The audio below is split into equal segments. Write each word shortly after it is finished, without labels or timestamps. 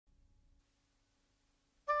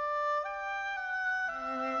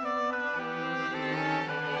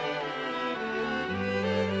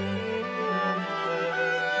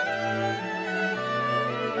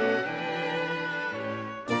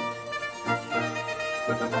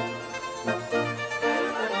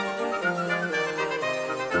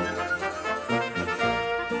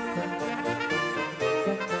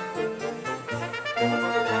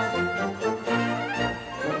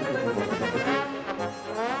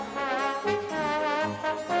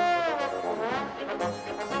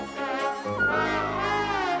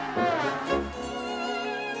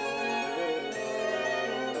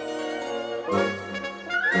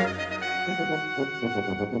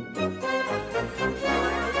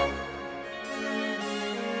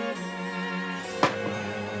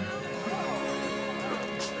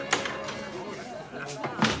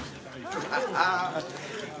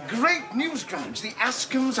Great news, Grunge. The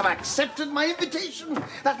Askhams have accepted my invitation.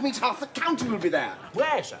 That means half the county will be there.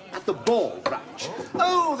 Where, sir? At the ball, Grunge.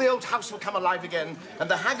 Oh, the old house will come alive again, and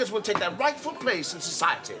the Haggards will take their rightful place in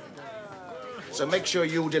society. So make sure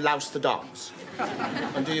you delouse the dogs.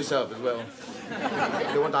 And do yourself as well.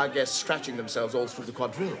 You want our guests scratching themselves all through the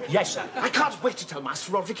quadrille? Yes, sir. I can't wait to tell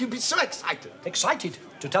Master Roderick. He'll be so excited. Excited?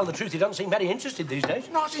 To tell the truth, he doesn't seem very interested these days.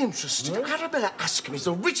 Not interested. No? Arabella Askham is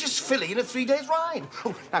the richest filly in a 3-day ride.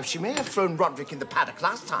 Oh, now, she may have thrown Roderick in the paddock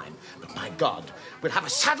last time, but my God, we'll have her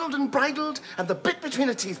saddled and bridled and the bit between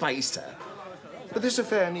her teeth by Easter. But this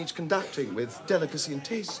affair needs conducting with delicacy and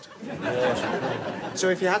taste. Yes. So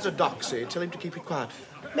if he has a doxy, tell him to keep it quiet.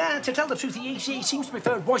 Nah, to tell the truth, he seems to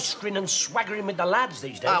prefer roistering and swaggering with the lads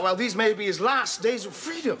these days. Ah, well, these may be his last days of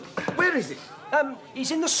freedom. Where is he?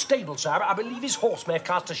 He's in the stable, sir. I believe his horse may have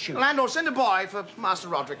cast a shoe. Landlord, send a boy for Master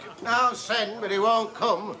Roderick. I'll send, but he won't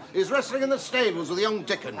come. He's wrestling in the stables with young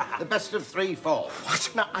Dickon, the best of 3-4.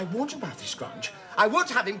 What? Now, I warned you about this, Grunge. I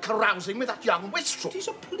won't have him carousing with that young wastrel. He's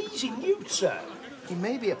a pleasing youth, sir. He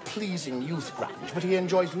may be a pleasing youth, Grunge, but he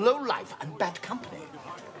enjoys low life and bad company.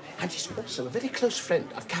 And he's also a very close friend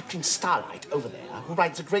of Captain Starlight over there, who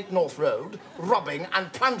rides the Great North Road, robbing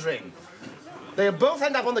and plundering. They'll both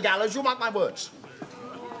end up on the gallows, you mark my words.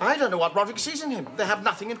 I don't know what Roderick sees in him. They have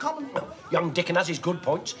nothing in common. Young Dickon has his good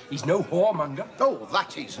points. He's no whoremonger. Oh,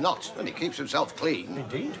 that he's not, and he keeps himself clean.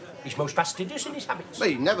 Indeed. He's most fastidious in his habits.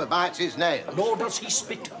 He never bites his nails. Nor does he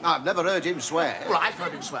spit. I've never heard him swear. Well, I've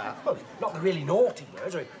heard him swear. Well, not the really naughty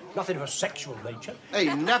words, or nothing of a sexual nature. He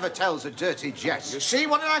never tells a dirty jest. You see,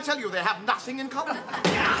 what did I tell you? They have nothing in common.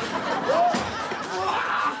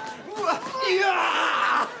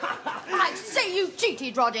 I say you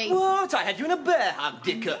cheated, Roddy. What? I had you in a bear hug,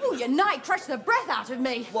 Dickon. Oh, you nigh crushed the breath out of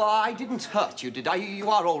me. Why, I didn't hurt you, did I?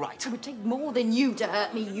 You are all right. It would take more than you to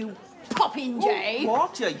hurt me, you popinjay. Oh,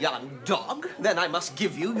 what, you young dog? Then I must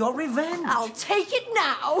give you your revenge. I'll take it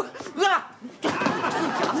now.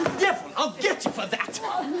 Young devil, I'll get you for that.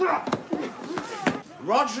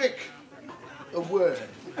 Roderick, a word.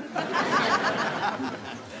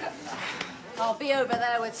 I'll be over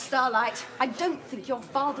there with Starlight. I don't think your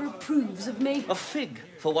father approves of me. A fig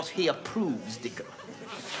for what he approves, Dickon.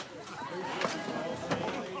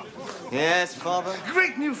 Yes, Father?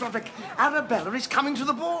 Great news, Roderick. Arabella is coming to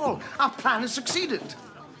the ball. Our plan has succeeded.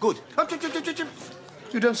 Good.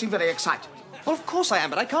 You don't seem very excited. Well, of course I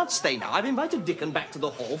am, but I can't stay now. I've invited Dickon back to the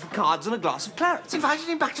hall for cards and a glass of claret. Invited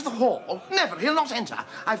him back to the hall? Never. He'll not enter.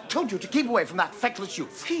 I've told you to keep away from that feckless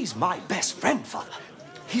youth. He's my best friend, Father.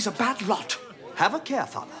 He's a bad lot. Have a care,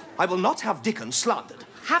 Father. I will not have Dickon slandered.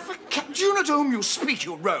 Have a care. Do you know to whom you speak,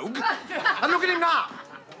 you rogue? And look at him now.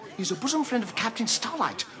 He's a bosom friend of Captain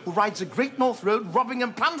Starlight, who rides the Great North Road robbing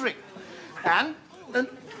and plundering. And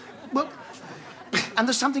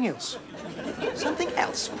there's something else. Something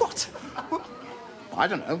else? What? Well, I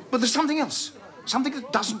don't know, but there's something else. Something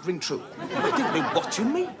that doesn't ring true. I don't know what you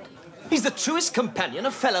mean. He's the truest companion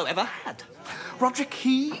a fellow ever had. Roderick,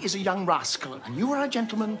 he is a young rascal, and you are a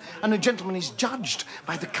gentleman, and a gentleman is judged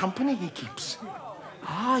by the company he keeps.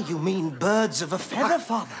 Ah, you mean birds of a feather,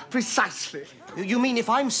 Father? Precisely. You mean if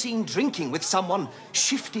I'm seen drinking with someone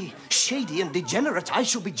shifty, shady, and degenerate, I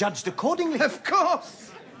shall be judged accordingly? Of course.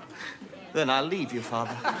 Then I'll leave you,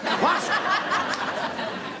 Father. What?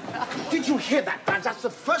 Did you hear that, Vance? That's the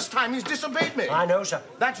first time he's disobeyed me. I know, sir.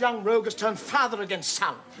 That young rogue has turned father against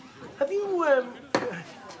son. Have you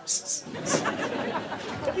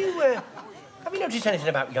noticed anything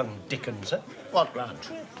about young Dickon, sir? What, Grant?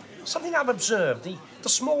 Something I've observed, the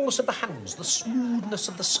smallness of the hands, the smoothness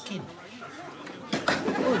of the skin.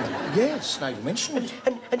 Oh, yes, now you mention it.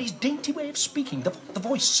 And his dainty way of speaking, the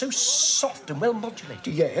voice so soft and well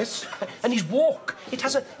modulated. Yes. And his walk, it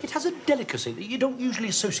has a delicacy that you don't usually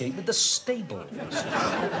associate with the stable.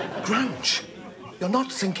 Grunge, you're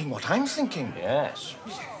not thinking what I'm thinking. Yes.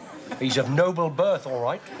 He's of noble birth, all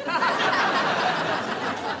right.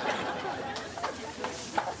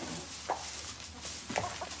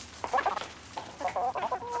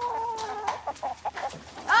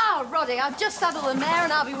 Roddy. I'll just saddle the mare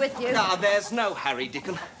and I'll be with you. Ah, there's no hurry,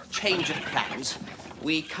 Dickon. Change of plans.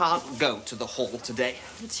 We can't go to the hall today.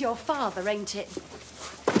 It's your father, ain't it?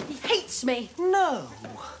 He hates me. No.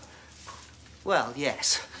 Well,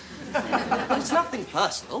 yes. But it's nothing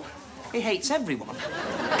personal. He hates everyone.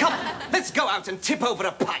 Come, let's go out and tip over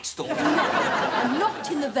a pie stall. I'm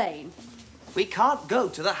not in the vein. We can't go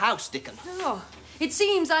to the house, Dickon. Oh, it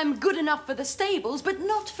seems I'm good enough for the stables, but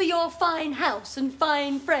not for your fine house and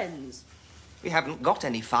fine friends. We haven't got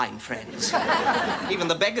any fine friends. Even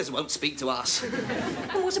the beggars won't speak to us.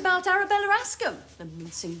 And what about Arabella Askham, the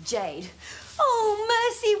mincing jade? Oh,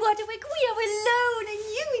 mercy, Roderick, we are alone, and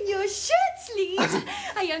you in your shirt sleeves.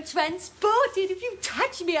 I am transported. If you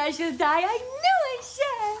touch me, I shall die. I know I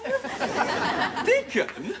shall.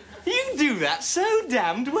 Dickon, you do that so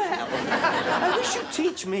damned well. I wish you'd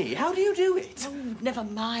teach me. How do you do it? Oh, never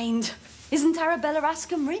mind. Isn't Arabella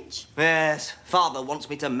Askham rich? Yes, Father wants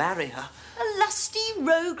me to marry her. A lusty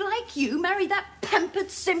rogue like you marry that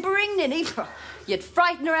pampered, simpering ninny? You'd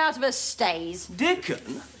frighten her out of her stays.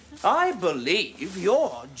 Dickon, I believe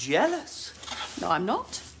you're jealous. No, I'm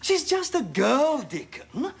not. She's just a girl,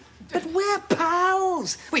 Dickon. But we're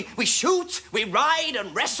pals. We shoot, we ride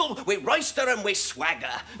and wrestle, we roister and we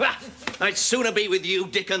swagger. I'd sooner be with you,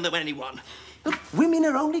 Dickon, than anyone. Look, women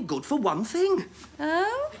are only good for one thing.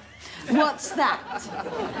 Oh? What's that?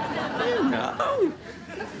 No.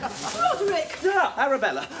 Roderick! Ah,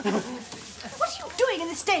 Arabella. What are you doing in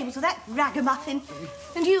the stables with that ragamuffin?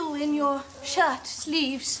 And you in your shirt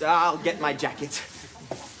sleeves? I'll get my jacket.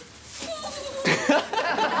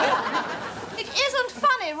 It isn't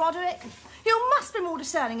funny, Roderick. You must be more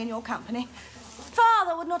discerning in your company.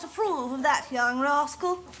 Father would not approve of that young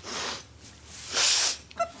rascal.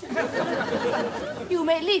 You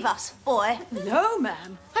may leave us, boy. No,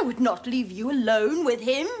 ma'am. I would not leave you alone with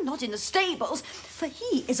him, not in the stables, for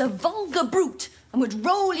he is a vulgar brute and would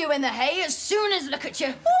roll you in the hay as soon as look at you.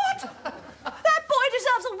 What? That boy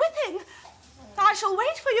deserves a whipping. I shall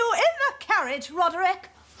wait for you in the carriage, Roderick.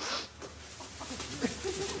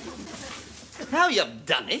 Now you've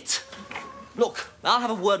done it. Look, I'll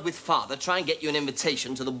have a word with Father, try and get you an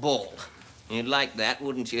invitation to the ball. You'd like that,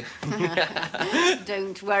 wouldn't you?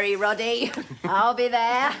 Don't worry, Roddy. I'll be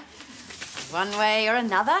there. One way or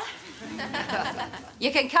another.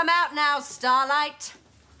 You can come out now, Starlight.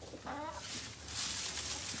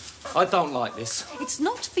 I don't like this. It's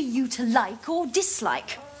not for you to like or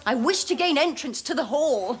dislike. I wish to gain entrance to the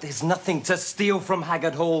hall. There's nothing to steal from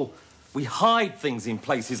Haggard Hall. We hide things in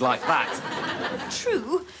places like that.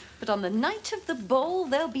 True, but on the night of the ball,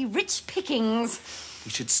 there'll be rich pickings. We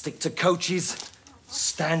should stick to coaches.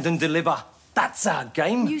 Stand and deliver. That's our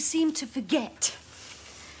game. You seem to forget.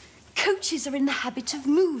 Coaches are in the habit of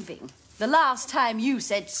moving. The last time you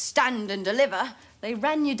said stand and deliver, they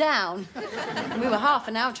ran you down. And we were half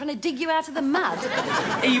an hour trying to dig you out of the mud.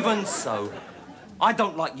 Even so, I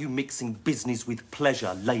don't like you mixing business with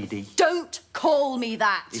pleasure, lady. Don't call me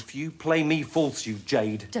that. If you play me false, you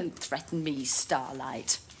jade. Don't threaten me,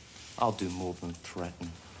 Starlight. I'll do more than threaten.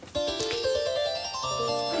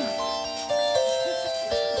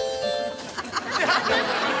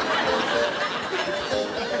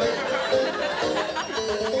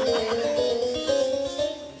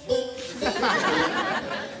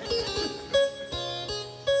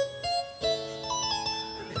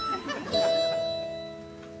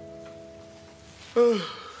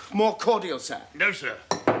 More cordial, sir. No, sir.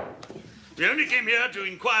 We only came here to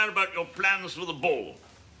inquire about your plans for the ball.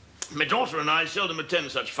 My daughter and I seldom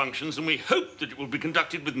attend such functions, and we hope that it will be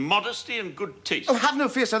conducted with modesty and good taste. Oh, have no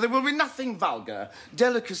fear, sir. There will be nothing vulgar.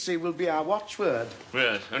 Delicacy will be our watchword.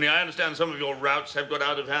 Yes, only I understand some of your routes have got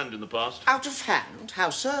out of hand in the past. Out of hand?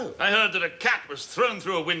 How so? I heard that a cat was thrown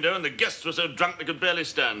through a window and the guests were so drunk they could barely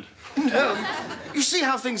stand. No. You see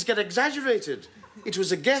how things get exaggerated. It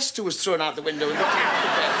was a guest who was thrown out the window and the cat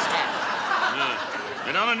could barely stand.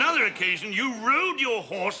 And on another occasion, you rode your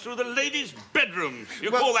horse through the lady's bedroom. You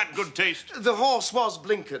call that good taste? The horse was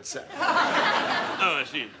blinkered, sir. Oh, I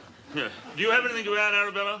see. Yeah. Do you have anything to add,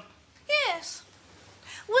 Arabella? Yes.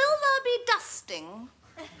 Will there be dusting?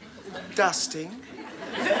 Dusting?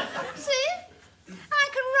 See? I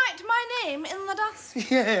can write my name in the dust.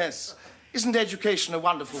 Yes. Isn't education a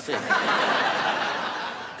wonderful thing?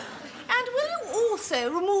 And will you also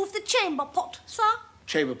remove the chamber pot, sir?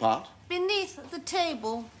 Chamber part? Beneath the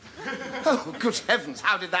table. Oh, good heavens,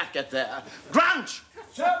 how did that get there? Grant!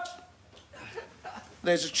 Sir?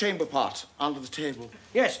 There's a chamber part under the table.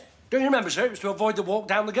 Yes. Do you remember, sir? It was to avoid the walk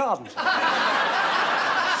down the garden. Shut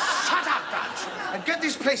up, Grant, and get get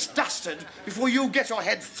this place dusted before you get your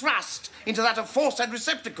head thrust into that aforesaid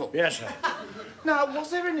receptacle. Yes, sir. Now, was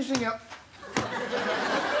there anything else?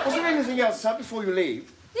 Was there anything else, sir, before you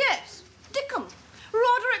leave? Yes, Dickon,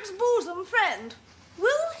 Roderick's bosom friend.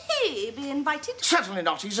 Will he be invited? Certainly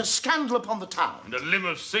not. He's a scandal upon the town. And a limb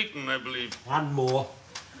of Satan, I believe. One more.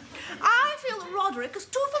 I feel that Roderick is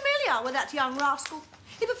too familiar with that young rascal.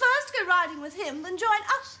 He prefers to go riding with him than join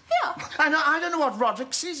us here. I don't know what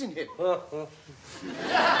Roderick sees in him. I'll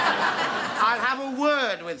have a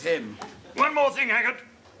word with him. One more thing, Haggard.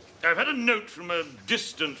 I've had a note from a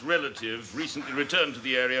distant relative recently returned to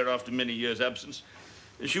the area after many years' absence.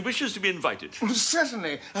 She wishes to be invited.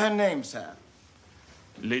 Certainly. Her name, sir?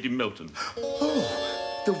 Lady Melton.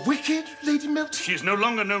 Oh, the wicked Lady Melton? She's no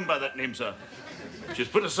longer known by that name, sir. She's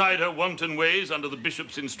put aside her wanton ways under the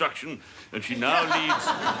bishop's instruction, and she now leads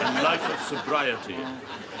a life of sobriety.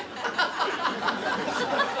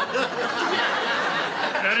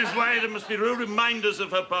 That is why there must be no reminders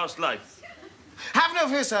of her past life. Have no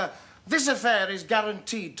fear, sir. This affair is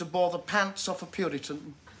guaranteed to bore the pants off a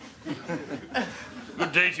Puritan.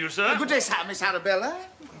 Good day to you, sir. Good day, sir, Miss Arabella.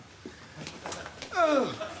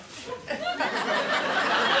 Oh.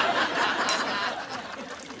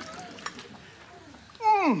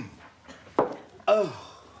 Oh.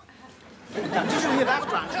 Now, did you hear that,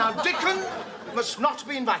 Grant? Now, Dickon must not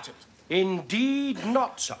be invited. Indeed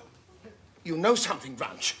not, sir. You know something,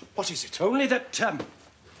 Grant. What is it? Only that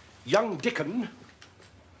young Dickon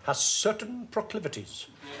has certain proclivities.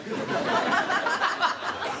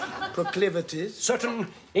 Proclivities? Certain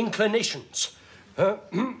inclinations.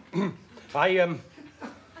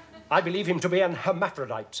 I believe him to be an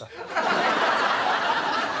hermaphrodite, sir.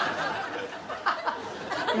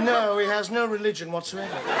 No, he has no religion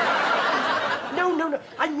whatsoever. No.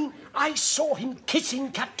 I mean, I saw him kissing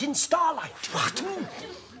Captain Starlight. What?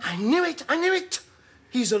 I knew it.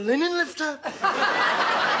 He's a linen lifter,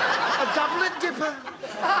 a doublet dipper,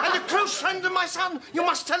 and a close friend of my son. You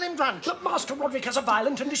must tell him, Grant. That Master Roderick has a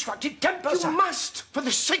violent and destructive temper, sir. You must, for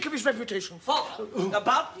the sake of his reputation. Father,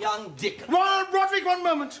 about young Dickon. Well, Roderick, one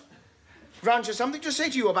moment. Grant has something to say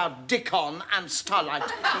to you about Dickon and Starlight.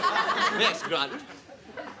 Yes, Grant.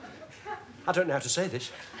 I don't know how to say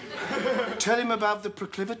this. Tell him about the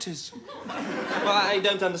proclivities. Well, I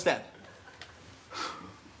don't understand.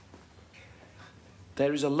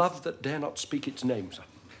 There is a love that dare not speak its name, sir.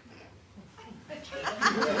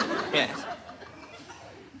 Yes.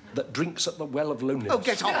 That drinks at the well of loneliness. Oh,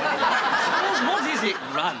 get on. What is it,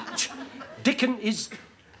 Grant? Dickon is...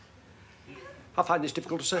 I find this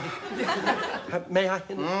difficult to say. May I?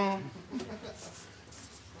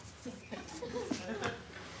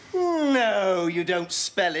 No, you don't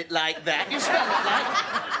spell it like that. You spell it like...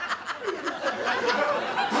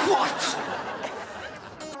 What?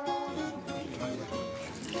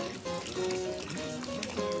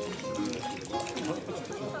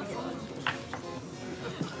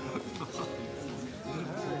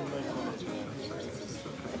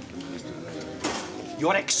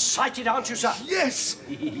 You're excited, aren't you, sir? Yes.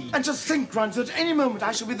 And to think, Grant, that any moment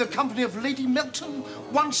I shall be the company of Lady Melton,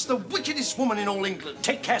 once the wickedest woman in all England.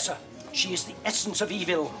 Take care, sir. She is the essence of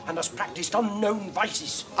evil and has practiced unknown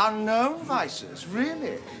vices. Unknown vices?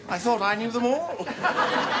 Really? I thought I knew them all.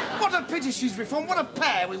 What a pity she's reformed. What a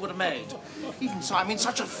pair we would have made. Even so, I'm in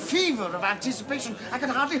such a fever of anticipation, I can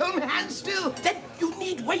hardly hold my hand still. Then you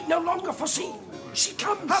need wait no longer, for see, she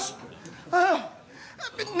comes.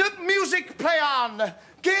 Music, play on.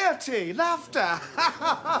 Gaiety, laughter.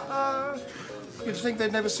 You'd think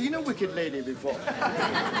they'd never seen a wicked lady before.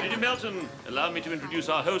 Lady Melton, allow me to introduce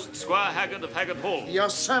our host, Squire Haggard of Haggard Hall. Your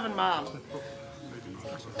servant, ma'am.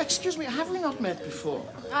 Excuse me, have we not met before?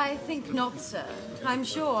 I think not, sir. I'm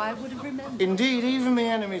sure I would have remembered. Indeed, even the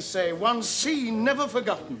enemies say, once seen, never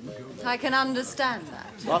forgotten. I can understand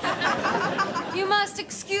that. What? You must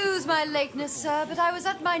excuse my lateness, sir, but I was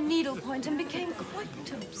at my needlepoint and became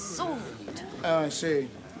quite absorbed. Oh, I see.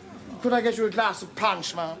 Could I get you a glass of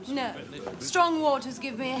punch, ma'am? No. Strong waters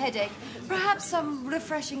give me a headache. Perhaps some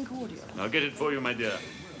refreshing cordial. I'll get it for you, my dear.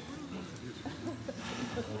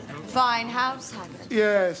 Fine house, Haggard.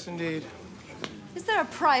 Yes, indeed. Is there a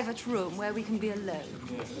private room where we can be alone?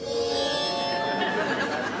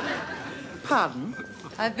 Pardon?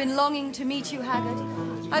 I've been longing to meet you, Haggard.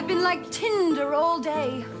 I've been like tinder all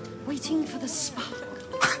day, waiting for the spark.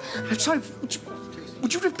 I'm sorry,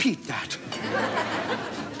 would you repeat that?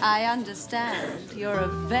 I understand you're a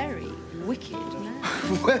very wicked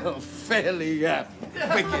man. Well, fairly,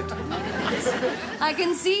 wicked. I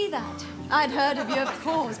can see that. I'd heard of you, of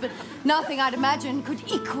course, but nothing I'd imagine could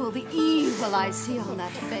equal the evil I see on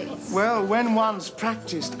that face. Well, when one's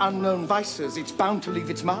practiced unknown vices, it's bound to leave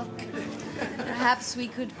its mark. Perhaps we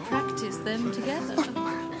could practice them together.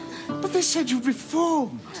 But they said you'd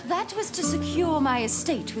reformed. That was to secure my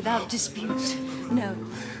estate without dispute. No,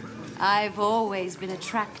 I've always been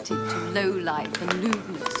attracted to lowlife and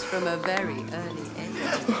lewdness from a very early age.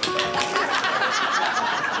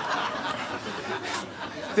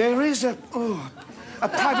 There is a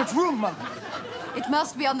private room, Mum. It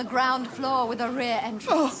must be on the ground floor with a rear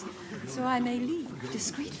entrance, so I may leave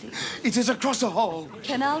discreetly. It is across the hall.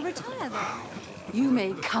 Then I'll retire there. You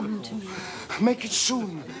may come to me. Make it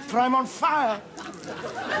soon, for I'm on fire.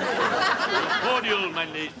 Cordial, my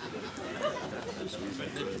lady.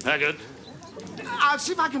 Haggard. I'll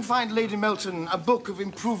see if I can find Lady Melton a book of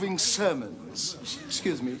improving sermons.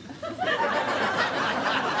 Excuse me.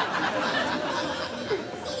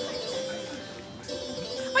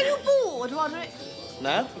 Are you bored, Roderick?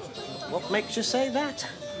 No? What makes you say that?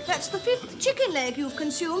 That's the 5th chicken leg you've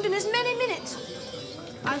consumed in as many minutes.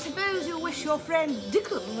 I suppose you wish your friend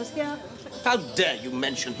Dickon was here. How dare you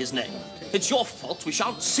mention his name? It's your fault we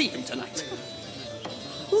shan't see him tonight.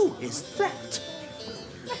 Who is that?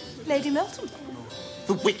 Lady Melton.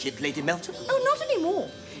 The wicked Lady Melton? Oh, not anymore.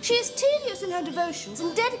 She is tedious in her devotions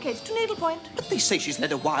and dedicated to needlepoint. But they say she's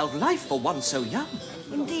led a wild life for one so young.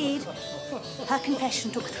 Indeed. Her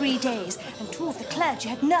confession took 3 days, and 2 of the clergy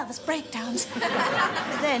had nervous breakdowns.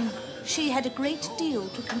 But then, she had a great deal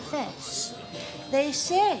to confess. They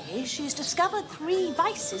say she's discovered 3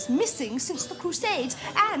 vices missing since the Crusades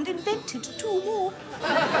and invented 2 more.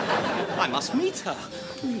 I must meet her.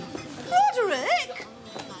 Roderick!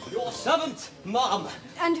 Your servant, Ma'am.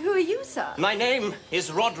 And who are you, sir? My name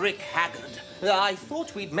is Roderick Haggard. I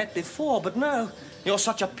thought we'd met before, but no. You're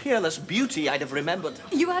such a peerless beauty, I'd have remembered.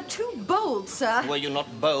 You are too bold, sir. Were you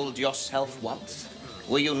not bold yourself once?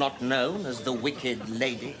 Were you not known as the wicked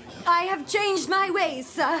lady? I have changed my ways,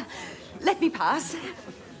 sir. Let me pass.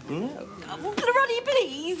 No. Roddy,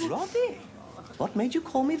 please. Roddy? What made you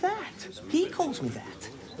call me that? He calls me that.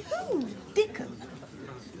 Who? Dickon.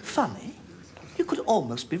 Funny. You could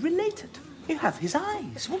almost be related. You have his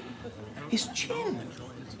eyes, his chin,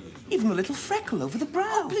 even a little freckle over the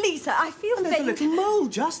brow. Oh, please, sir, I feel and there's faint. a little mole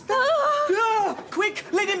just there. Quick,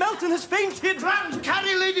 Lady Melton has fainted. Grant,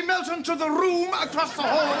 carry Lady Melton to the room across the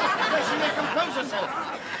hall where she may compose herself.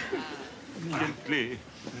 Gently.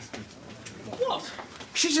 What?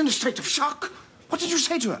 She's in a state of shock. What did you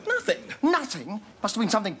say to her? Nothing. Nothing? Must have been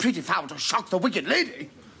something pretty foul to shock the wicked lady.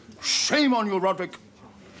 Shame on you, Roderick.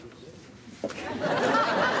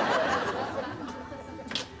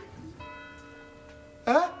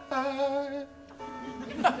 Oh.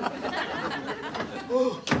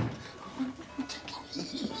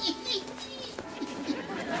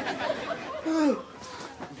 Oh.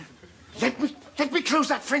 Let me close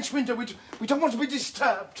that French window. We don't want to be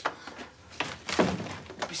disturbed.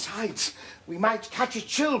 Besides, we might catch a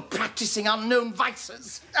chill practicing unknown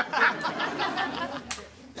vices.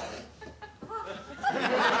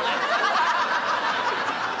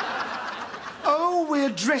 Oh, we're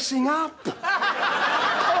dressing up.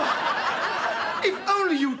 Oh, if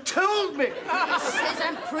only you told me. This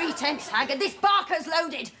isn't pretense, Haggard. This barker's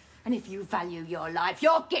loaded. And if you value your life,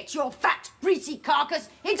 you'll get your fat, greasy carcass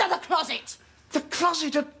into the closet. The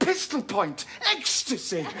closet at pistol point.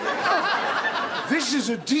 Ecstasy. Oh, this is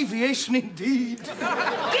a deviation indeed.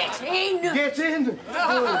 Get in! Get in.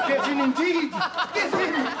 Oh, get in indeed. Get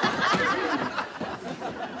in.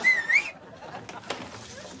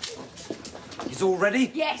 He's all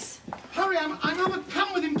ready? Yes. Hurry, I'm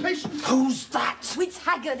overcome with impatience. Who's that? It's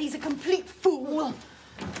Haggard. He's a complete fool.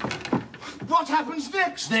 What happens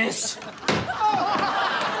next? This.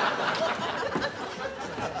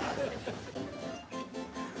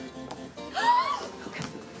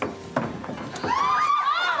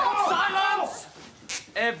 Silence!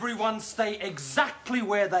 Everyone stay exactly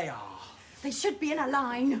where they are. They should be in a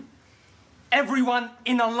line. Everyone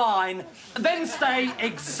in a line, then stay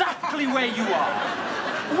exactly where you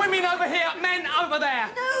are. Women over here, men over there.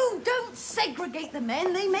 No, don't segregate the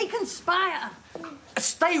men. They may conspire.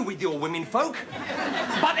 Stay with your women folk,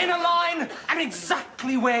 but in a line and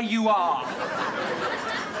exactly where you are.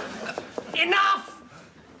 Enough!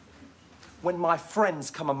 When my friends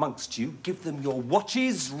come amongst you, give them your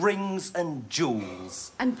watches, rings, and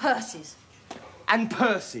jewels. And purses. And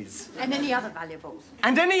purses. And any other valuables.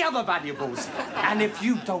 And any other valuables. And if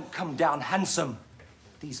you don't come down handsome,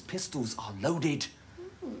 these pistols are loaded.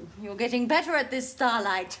 You're getting better at this,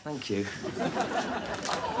 Starlight. Thank you.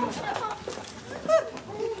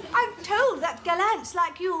 I'm told that gallants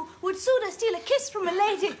like you would sooner steal a kiss from a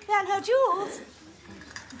lady than her jewels.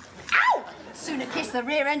 Ow! Sooner kiss the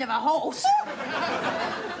rear end of a horse.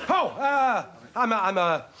 Oh,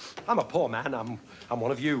 I'm a poor man. I'm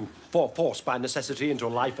one of you, forced by necessity into a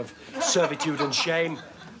life of servitude and shame.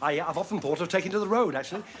 I've often thought of taking to the road,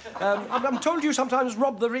 actually. I'm told you sometimes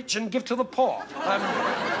rob the rich and give to the poor.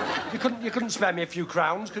 You couldn't spare me a few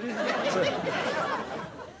crowns, could you?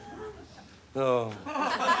 Oh.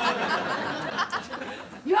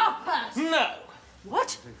 Your purse. No.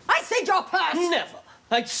 What? I said your purse. Never.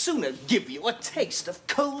 I'd sooner give you a taste of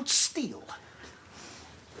cold steel.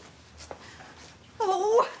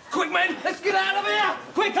 Oh. Quick, men, let's get out of here!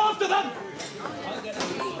 Quick, after them!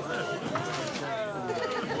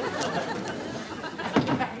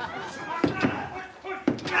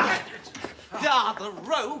 Ah, the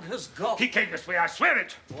rogue has got... He came this way, I swear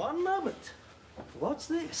it. One moment. What's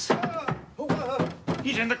this?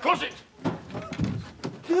 He's in the closet.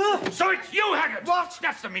 So it's you, Haggard! What?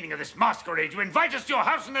 That's the meaning of this masquerade. You invite us to your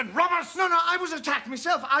house and then rob us? No, I was attacked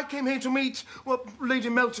myself. I came here to meet, well, Lady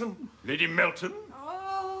Melton. Lady Melton?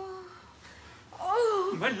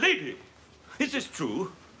 Oh. My lady, is this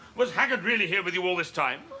true? Was Haggard really here with you all this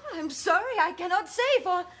time? I'm sorry, I cannot say,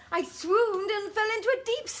 for I swooned and fell into a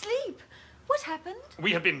deep sleep. What happened?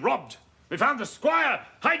 We have been robbed. We found the squire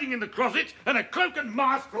hiding in the closet and a cloak and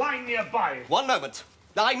mask lying nearby. One moment.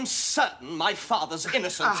 I'm certain my father's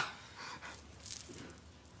innocent.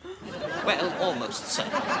 Well, almost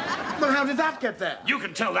certain. Well, how did that get there? You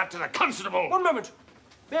can tell that to the constable. One moment.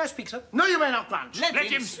 May I speak, sir? No, you may not, Blanche. Let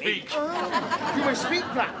him speak. You may speak,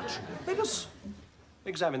 Blanche. Let us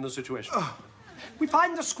examine the situation. We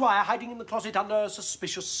find the squire hiding in the closet under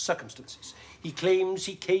suspicious circumstances. He claims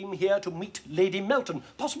he came here to meet Lady Melton.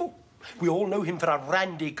 Possible. We all know him for a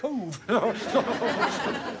randy cove.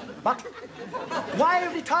 But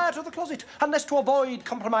why retire to the closet unless to avoid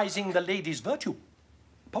compromising the lady's virtue?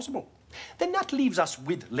 Possible. Then that leaves us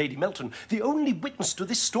with Lady Melton, the only witness to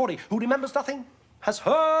this story, who remembers nothing, has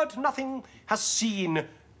heard nothing, has seen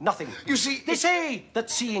nothing. You see, they say that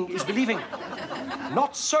seeing is believing.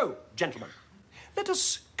 Not so, gentlemen. Let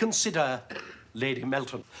us consider Lady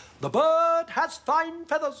Melton. The bird has fine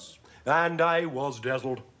feathers, and I was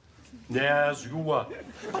dazzled. Yes, you were.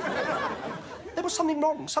 But there was something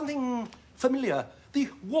wrong, something familiar. The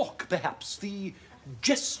walk, perhaps, the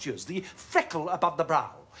gestures, the freckle above the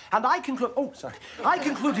brow. And I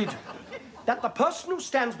concluded that the person who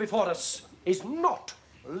stands before us is not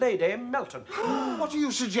Lady Melton. What are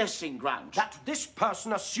you suggesting, Grant? That this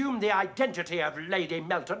person assumed the identity of Lady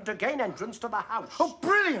Melton to gain entrance to the house. Oh,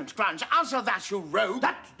 brilliant, Grant. Answer that, you rogue.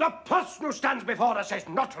 That the person who stands before us is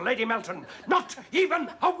not Lady Melton, not even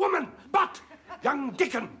a woman, but young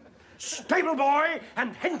Dickon, stable boy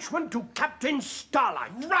and henchman to Captain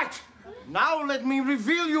Starlight. Right. Now let me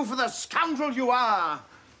reveal you for the scoundrel you are.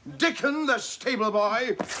 Dickon, the stable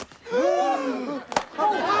boy.